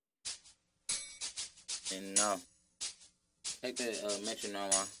And take the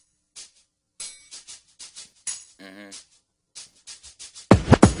metronome on.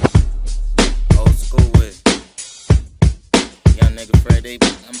 Old school with young nigga Fred.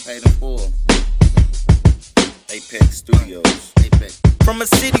 I'm paid in full. Apex Studios. Apex. From a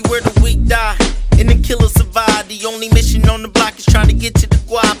city where the weak die and the killers survive. The only mission on the block is trying to get to the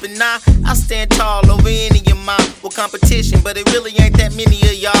guap. And I stand tall over any of mine with competition, but it really ain't that many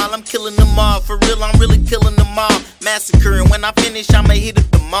of y'all. I'm killing them all, for real, I'm really killing them all. Massacring, when I finish, I'ma hit up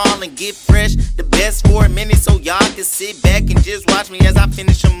the mall and get fresh. The best for a minute so y'all can sit back and just watch me as I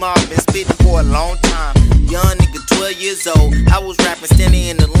finish them all. Been spitting for a long time. Young nigga, 12 years old. I was rapping standing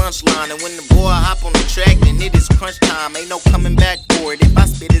in the lunch line, and when the boy hop on the track, then it is crunch time. Ain't no coming back for it. If I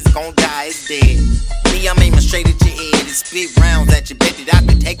spit, it's gon' die, it's dead. Me, I'm aiming straight at your head and spit rounds at you. Bet that I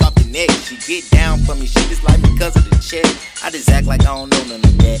could take off your neck. She get down for me, she just like me cause of the check. I just act like I don't know none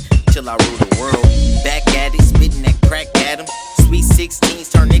of that till I rule the world. Back at it, spitting that crack at 'em. Sweet 16s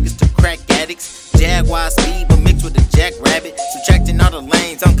turn niggas to crack addicts. Jaguar speed but mixed with a jackrabbit. Subtracting all the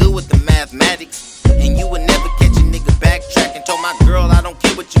lanes, I'm good with the mathematics. And you would never catch a nigga backtracking. Told my girl I don't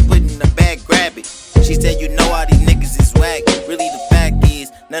care what you put in the bag, grab it. She said you know all these niggas is whack. Really the fact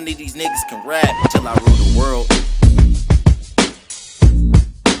is none of these niggas can rap till I rule the world.